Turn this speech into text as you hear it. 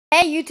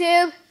Hey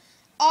YouTube.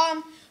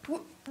 Um,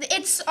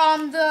 it's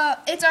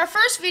our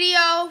first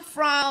video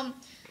from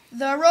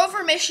the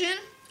rover mission.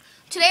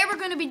 Today we're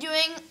going to be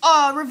doing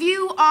a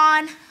review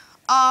on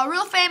a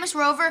real famous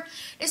rover.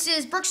 This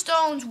is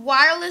Brookstone's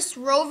wireless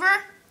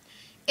rover.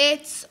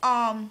 It's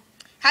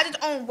has its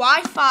own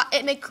Wi-Fi.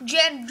 It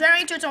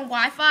generates its own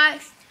Wi-Fi.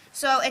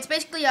 So it's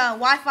basically a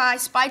Wi-Fi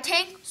spy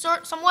tank,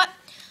 somewhat.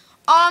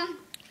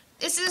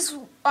 This is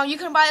you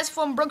can buy this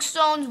from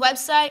Brookstone's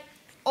website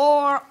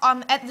or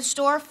at the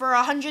store for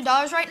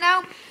 $100 right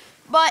now,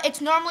 but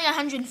it's normally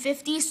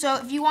 $150. So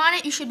if you want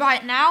it, you should buy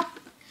it now.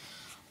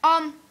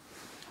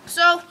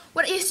 So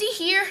what you see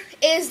here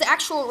is the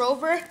actual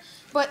rover,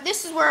 but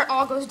this is where it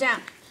all goes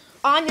down.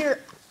 On your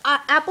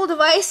Apple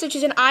device, which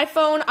is an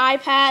iPhone,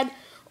 iPad,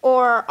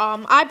 or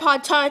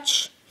iPod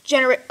Touch,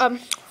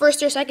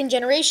 first or second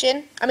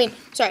generation.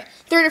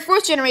 Third or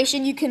fourth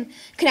generation, you can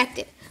connect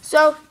it.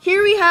 So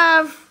here we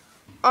have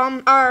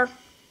our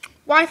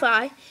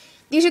Wi-Fi.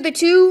 These are the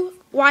two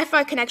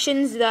Wi-Fi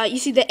connections. You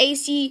see the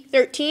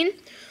AC13.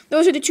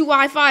 Those are the two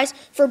Wi-Fis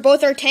for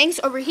both our tanks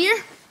over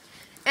here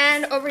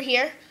and over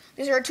here.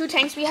 These are our two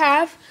tanks we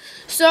have.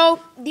 So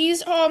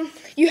these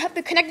you have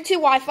to connect it to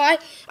Wi-Fi.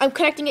 I'm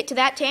connecting it to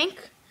that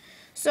tank.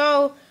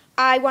 So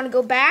I want to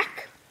go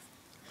back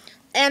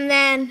and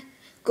then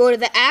go to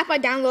the app I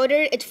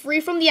downloaded. It's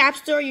free from the App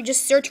Store. You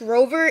just search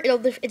Rover.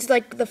 It's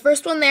like the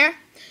first one there.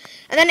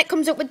 And then it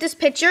comes up with this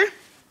picture.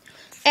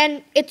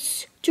 And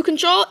to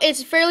control,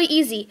 it's fairly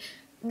easy.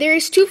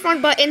 There's two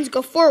front buttons,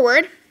 go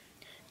forward.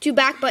 Two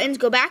back buttons,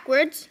 go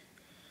backwards.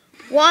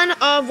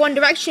 One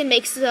direction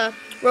makes the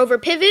rover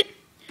pivot.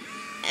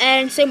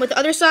 And same with the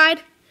other side.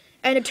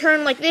 And to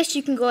turn like this,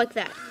 you can go like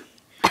that.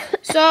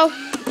 So,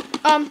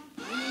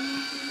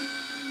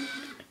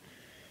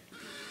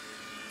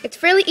 it's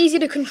fairly easy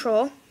to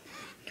control.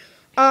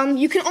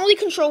 You can only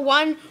control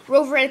one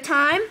rover at a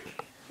time,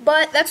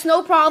 but that's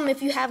no problem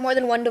if you have more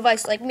than one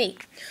device like me.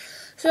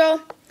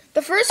 So,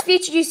 the first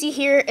feature you see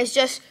here is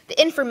just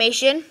the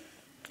information.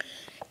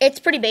 It's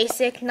pretty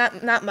basic,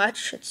 not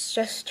much. It's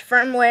just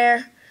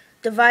firmware,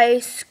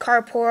 device,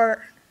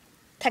 carport,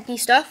 techie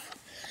stuff.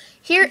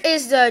 Here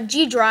is the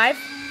G drive.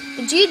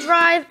 The G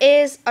drive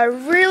is a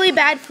really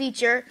bad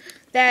feature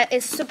that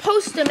is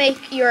supposed to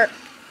make your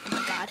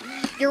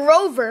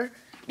rover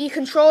be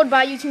controlled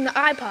by using the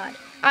iPod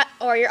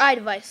or your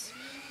iDevice.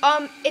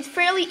 It's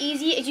fairly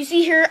easy. As you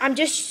see here, I'm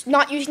just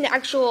not using the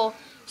actual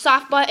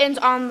soft buttons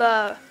on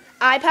the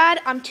iPad.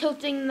 I'm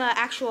tilting the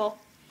actual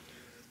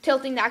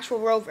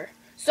rover.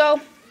 So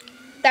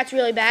that's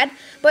really bad,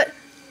 but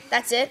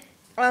that's it.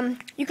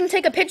 You can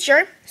take a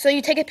picture. So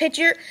you take a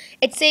picture,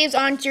 it saves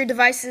onto your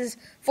device's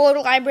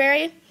photo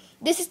library.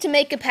 This is to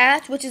make a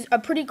path, which is a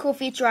pretty cool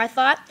feature, I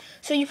thought.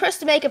 So you press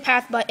the make a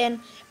path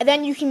button, and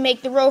then you can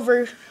make the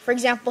rover, for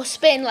example,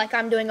 spin like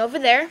I'm doing over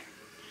there.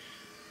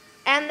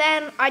 And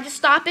then I just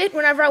stop it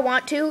whenever I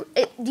want to.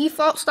 It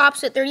default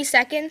stops at 30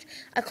 seconds.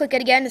 I click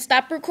it again to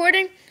stop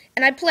recording,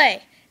 and I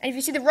play. And if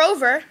you see the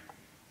rover,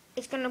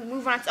 it's going to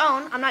move on its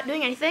own. I'm not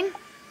doing anything,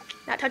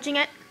 not touching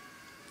it.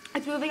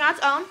 It's moving on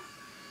its own.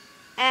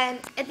 And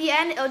at the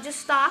end, it'll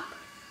just stop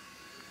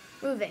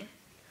moving.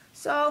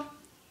 So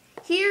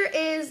here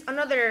is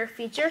another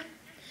feature.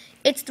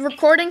 It's the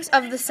recordings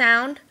of the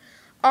sound.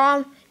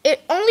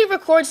 It only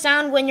records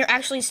sound when you're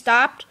actually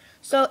stopped.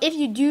 So if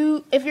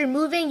you're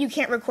moving, you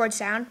can't record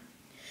sound.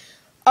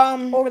 Or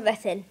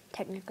listen,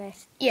 technically.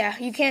 Yeah,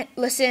 you can't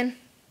listen.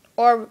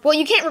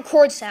 You can't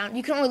record sound.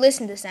 You can only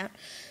listen to sound.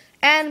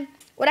 And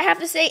what I have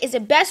to say is the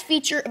best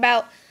feature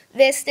about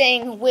this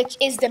thing, which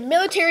is the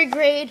military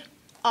grade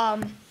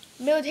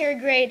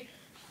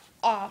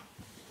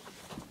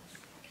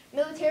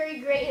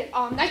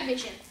night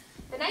vision.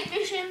 The night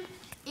vision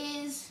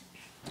is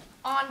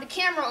on the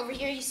camera over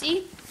here, you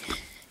see?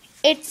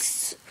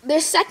 The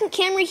second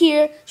camera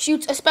here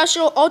shoots a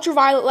special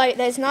ultraviolet light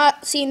that is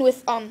not seen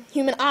with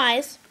human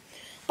eyes.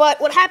 But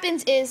what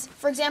happens is,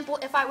 for example,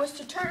 if I was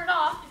to turn it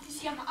off, if you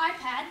see on the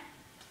iPad,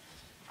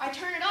 I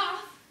turn it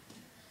off,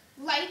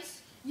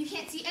 lights, you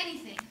can't see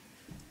anything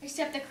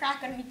except the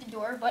crack underneath the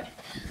door.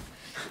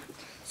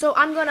 So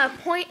I'm going to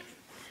point,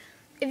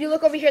 if you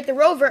look over here at the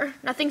rover,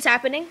 nothing's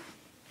happening.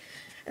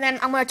 And then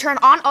I'm going to turn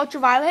on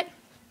ultraviolet,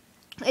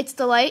 it's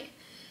the light,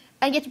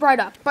 and it gets bright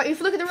up. But if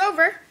you look at the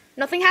rover,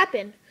 nothing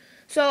happened.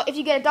 So if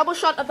you get a double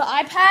shot of the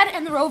iPad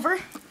and the rover,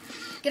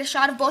 get a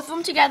shot of both of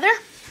them together,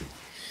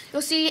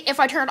 you'll see if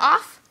I turn it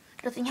off,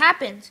 nothing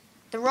happens.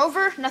 The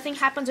rover, nothing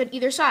happens on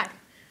either side.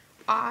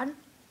 On,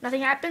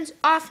 nothing happens.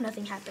 Off,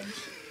 nothing happens.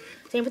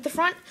 Same with the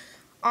front.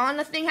 On,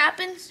 nothing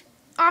happens.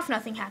 Off,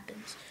 nothing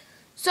happens.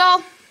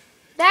 So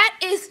that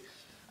is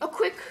a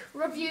quick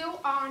review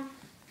on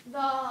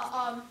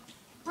the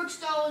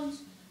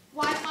Brookstone's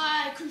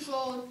Wi-Fi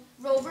controlled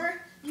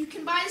rover. You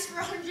can buy this for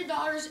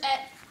 $100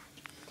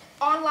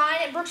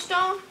 online at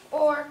Brookstone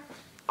or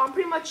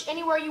pretty much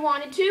anywhere you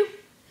wanted to.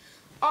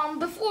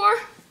 Before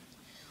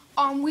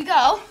we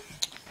go,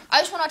 I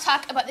just want to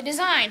talk about the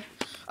design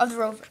of the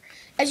rover.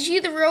 As you see,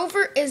 the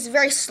rover is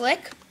very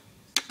slick.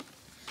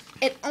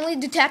 Only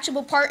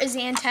detachable part is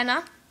the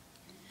antenna.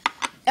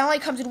 It only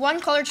comes in one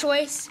color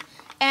choice,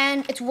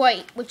 and it's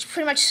white, which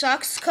pretty much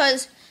sucks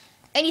because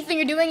anything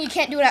you're doing, you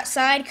can't do it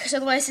outside because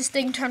otherwise this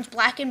thing turns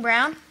black and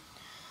brown.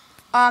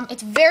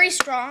 It's very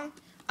strong.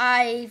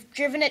 I've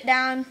driven it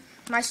down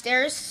my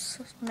stairs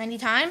many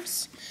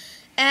times,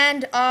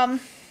 and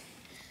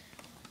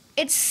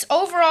it's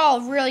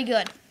overall really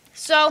good.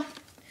 So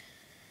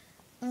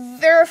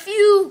there are a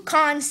few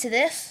cons to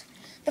this.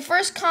 The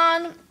first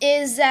con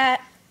is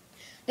that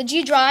the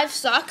G drive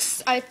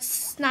sucks.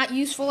 It's not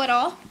useful at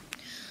all.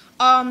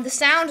 The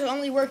sound is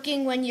only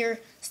working when you're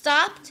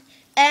stopped.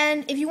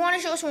 And if you want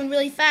to show someone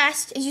really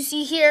fast, as you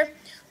see here,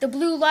 the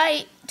blue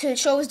light to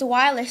shows the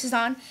wireless is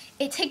on.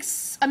 It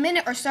takes a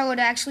minute or so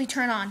to actually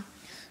turn on.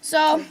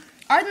 So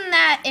other than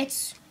that,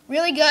 it's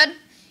really good.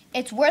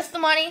 It's worth the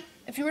money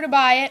if you were to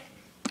buy it.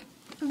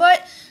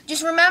 But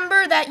just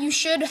remember that you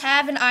should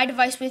have an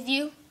iDevice with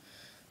you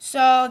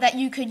so that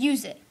you could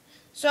use it.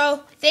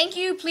 So thank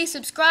you. Please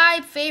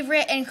subscribe,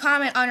 favorite, and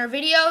comment on our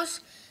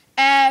videos.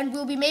 And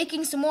we'll be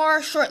making some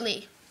more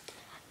shortly.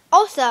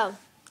 Also,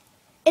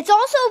 it's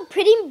also a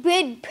pretty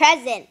good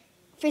present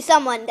for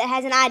someone that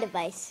has an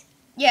iDevice.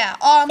 Yeah.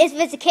 If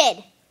it's a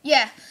kid.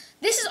 Yeah.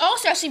 This is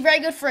also actually very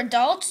good for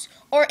adults,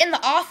 or in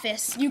the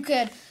office. You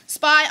could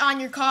spy on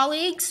your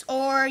colleagues,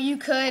 or you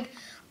could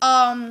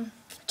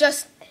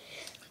just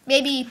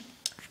maybe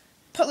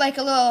put like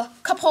a little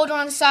cup holder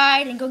on the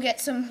side and go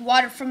get some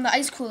water from the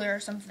ice cooler or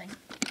something.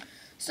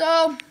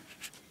 So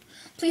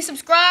please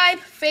subscribe,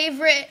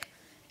 favorite,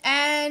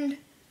 and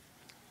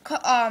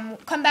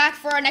come back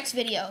for our next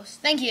videos.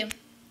 Thank you.